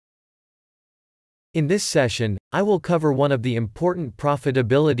In this session, I will cover one of the important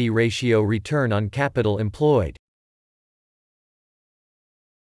profitability ratio: return on capital employed.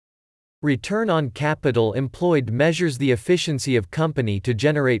 Return on capital employed measures the efficiency of company to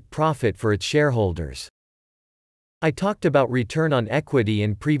generate profit for its shareholders. I talked about return on equity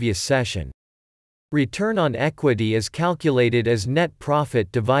in previous session. Return on equity is calculated as net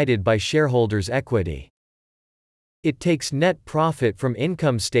profit divided by shareholders' equity. It takes net profit from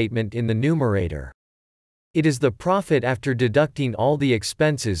income statement in the numerator. It is the profit after deducting all the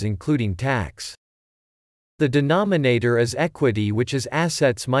expenses including tax. The denominator is equity, which is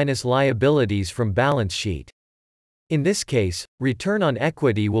assets minus liabilities from balance sheet. In this case, return on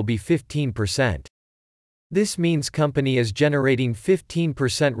equity will be 15%. This means company is generating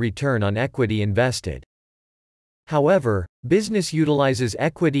 15% return on equity invested. However, business utilizes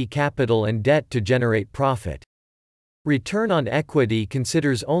equity capital and debt to generate profit. Return on equity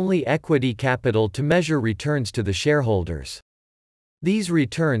considers only equity capital to measure returns to the shareholders. These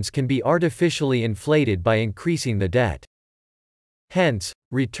returns can be artificially inflated by increasing the debt. Hence,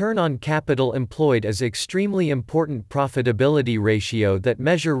 return on capital employed is extremely important profitability ratio that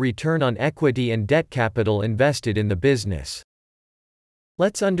measure return on equity and debt capital invested in the business.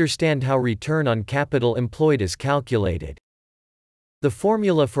 Let's understand how return on capital employed is calculated. The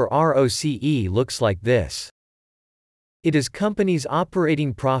formula for ROCE looks like this. It is company's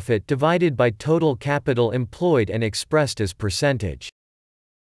operating profit divided by total capital employed and expressed as percentage.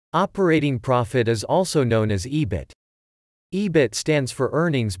 Operating profit is also known as EBIT. EBIT stands for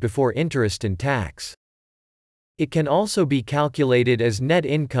earnings before interest and tax. It can also be calculated as net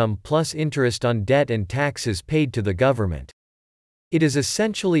income plus interest on debt and taxes paid to the government. It is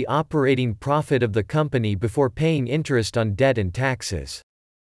essentially operating profit of the company before paying interest on debt and taxes.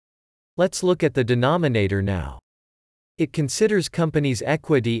 Let's look at the denominator now. It considers company's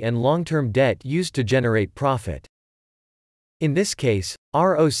equity and long-term debt used to generate profit. In this case,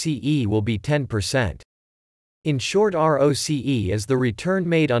 ROCE will be 10%. In short, ROCE is the return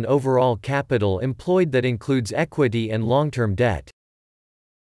made on overall capital employed that includes equity and long-term debt.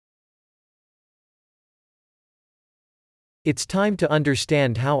 It's time to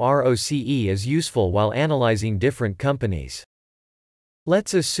understand how ROCE is useful while analyzing different companies.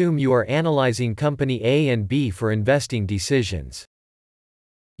 Let's assume you are analyzing company A and B for investing decisions.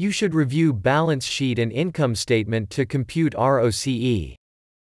 You should review balance sheet and income statement to compute ROCE.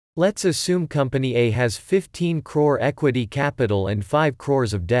 Let's assume company A has 15 crore equity capital and 5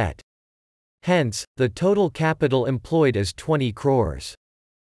 crores of debt. Hence, the total capital employed is 20 crores.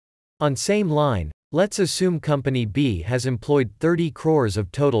 On same line, let's assume company B has employed 30 crores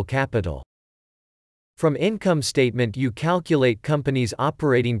of total capital. From income statement you calculate company's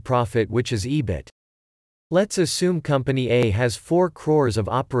operating profit, which is EBIT. Let's assume company A has 4 crores of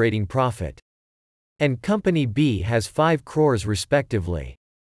operating profit. And company B has 5 crores respectively.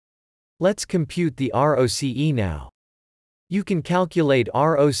 Let's compute the ROCE now. You can calculate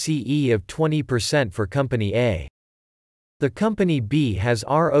ROCE of 20% for company A. The company B has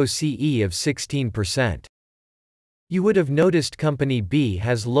ROCE of 16%. You would have noticed company B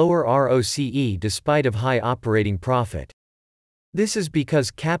has lower ROCE despite of high operating profit. This is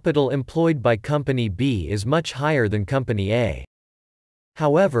because capital employed by company B is much higher than company A.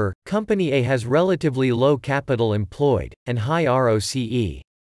 However, company A has relatively low capital employed and high ROCE.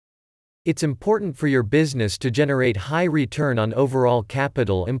 It's important for your business to generate high return on overall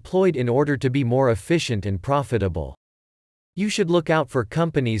capital employed in order to be more efficient and profitable. You should look out for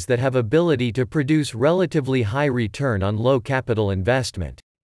companies that have ability to produce relatively high return on low capital investment.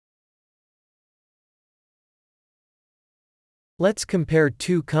 Let's compare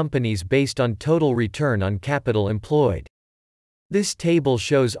two companies based on total return on capital employed. This table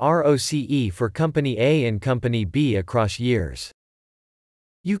shows ROCE for company A and company B across years.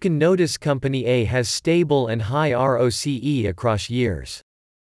 You can notice company A has stable and high ROCE across years.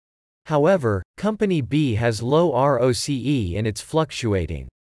 However, company B has low ROCE and it's fluctuating.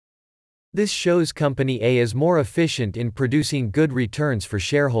 This shows company A is more efficient in producing good returns for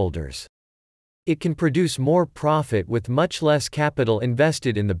shareholders. It can produce more profit with much less capital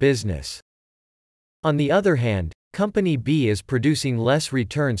invested in the business. On the other hand, company B is producing less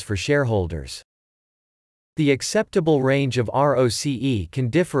returns for shareholders. The acceptable range of ROCE can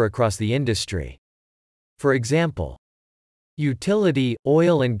differ across the industry. For example, utility,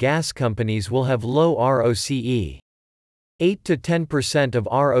 oil and gas companies will have low ROCE. 8 to 10% of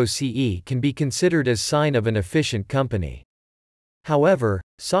ROCE can be considered as sign of an efficient company. However,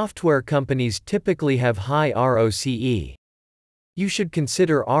 software companies typically have high ROCE. You should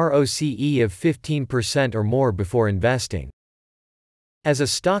consider ROCE of 15% or more before investing. As a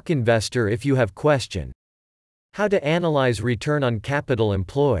stock investor, if you have question, how to analyze return on capital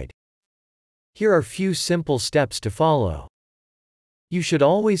employed? Here are few simple steps to follow. You should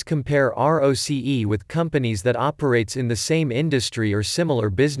always compare ROCE with companies that operates in the same industry or similar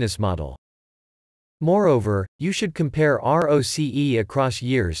business model. Moreover, you should compare ROCE across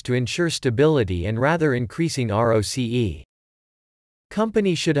years to ensure stability and rather increasing ROCE.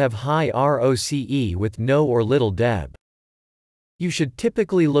 Company should have high ROCE with no or little debt. You should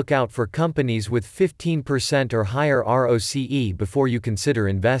typically look out for companies with 15% or higher ROCE before you consider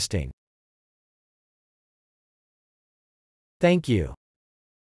investing. Thank you.